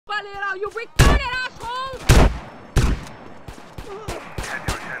a little, you retarded asshole!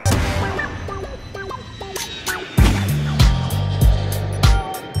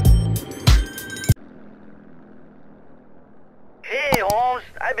 Hey, Holmes,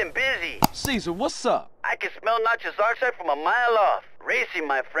 I've been busy. Caesar, what's up? I can smell nitrous oxide from a mile off. Racing,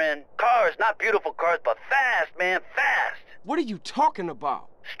 my friend. Cars, not beautiful cars, but fast, man, fast. What are you talking about?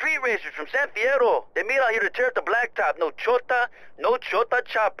 Street racers from San Fierro. They meet out here to tear up the blacktop. No chota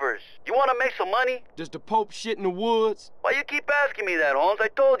choppers. You want to make some money? Does the Pope shit in the woods? Why you keep asking me that, Holmes? I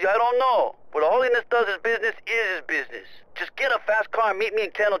told you, I don't know. What Holiness does his business is his business. Just get a fast car and meet me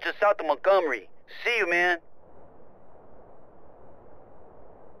in Kendall just south of Montgomery. See you, man.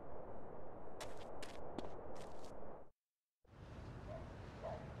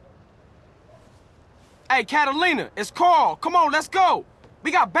 Hey, Catalina, it's Carl. Come on, let's go.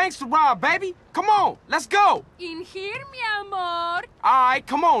 We got banks to rob, baby. Come on, let's go. In here, mi amor. All right,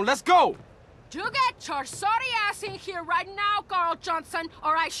 come on, let's go. You get your sorry ass in here right now, Carl Johnson,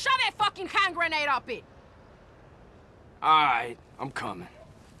 or I shove a fucking hand grenade up it. All right, I'm coming.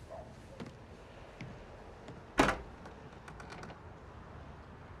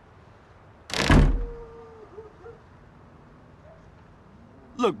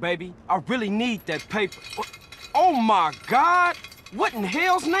 Look, baby, I really need that paper. Oh, my God! What in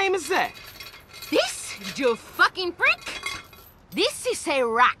hell's name is that? This, you fucking prick? This is a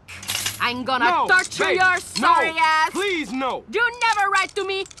rack. I'm gonna torture baby, your sorry ass. Please, no. You never write to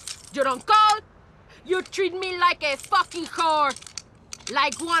me. You don't call. You treat me like a fucking whore.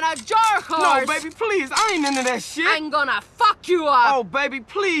 Like one of your whores. No, baby, please. I ain't into that shit. I'm gonna fuck you up. Oh, baby,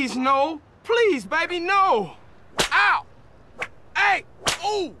 please, no. Please, baby, no. Ow! Hey!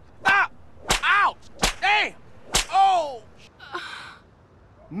 Ooh! Ow! Ouch! Damn! Oh!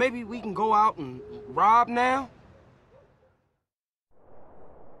 Maybe we can go out and rob now?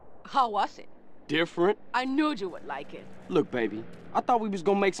 How was it? Different. I knew you would like it. Look, baby, I thought we was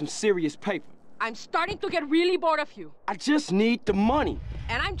gonna make some serious paper. I'm starting to get really bored of you. I just need the money.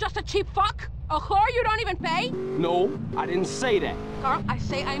 And I'm just a cheap fuck? A whore you don't even pay? No, I didn't say that. Carl, I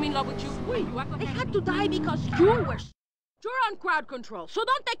say I'm in love with you. Wait, I had to die because you were... You're on crowd control, so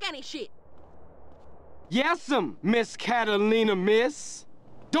don't take any shit. Yes'm, Miss Catalina, miss.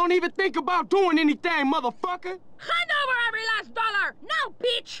 Don't even think about doing anything, motherfucker. Hand over every last dollar! Now,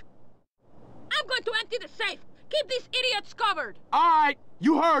 bitch! I'm going to empty the safe. Keep these idiots covered. All right,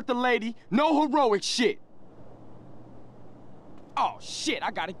 you heard the lady. No heroic shit. Oh, shit, I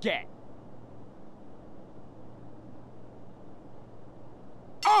got a gag.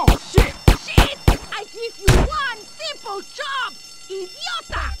 Oh, shit! Shit! I give you one simple job,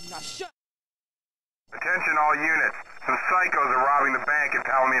 idiota! Now shut. Attention all units. Some psychos are robbing the bank in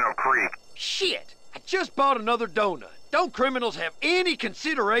Palomino Creek. Shit! I just bought another donut. Don't criminals have any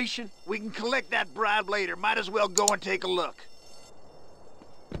consideration? We can collect that bribe later. Might as well go and take a look.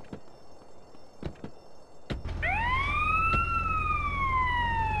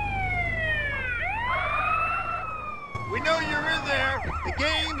 We know you're in there. The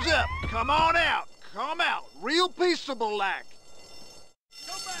game's up. Come on out. Come out. Real peaceable like.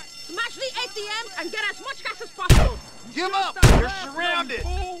 Smash the ATMs and get as much gas as possible. Give up. You're surrounded.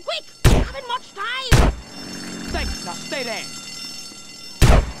 Quick! Haven't much time. Thanks, now stay there.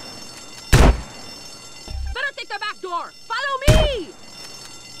 Better take the back door. Follow me!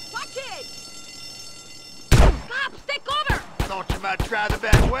 Watch it! Stop! Stay cover! Thought you might try the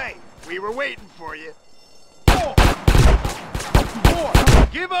back way. We were waiting for you.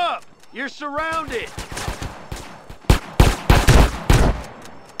 Give up! You're surrounded!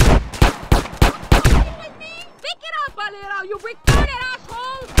 With me? Pick it up a little, you retarded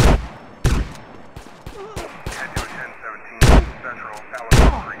asshole! 10-10-17 Central,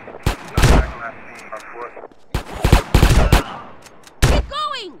 Palomino Creek. Suspect last seen on foot. Keep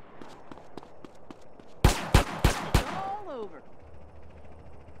going! It's all over.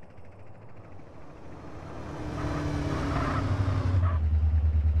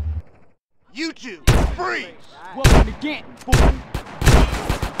 You two, freeze! Welcome to Ganton, fool.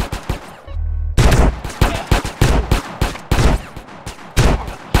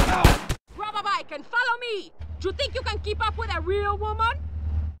 Grab a bike and follow me! Do you think you can keep up with a real woman?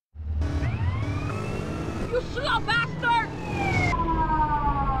 You slow bastard!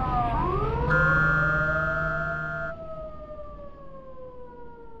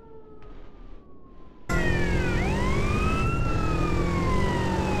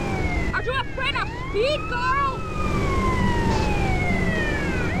 Are you afraid of speed, girl?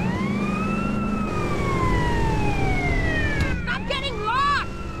 Stop getting lost!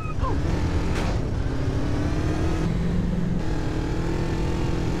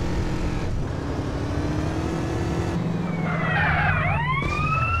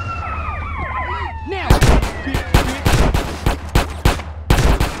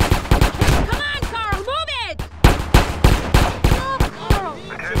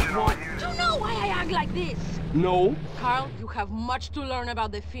 No. Carl, you have much to learn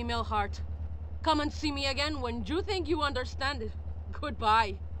about the female heart. Come and see me again when you think you understand it.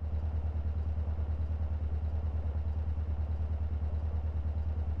 Goodbye.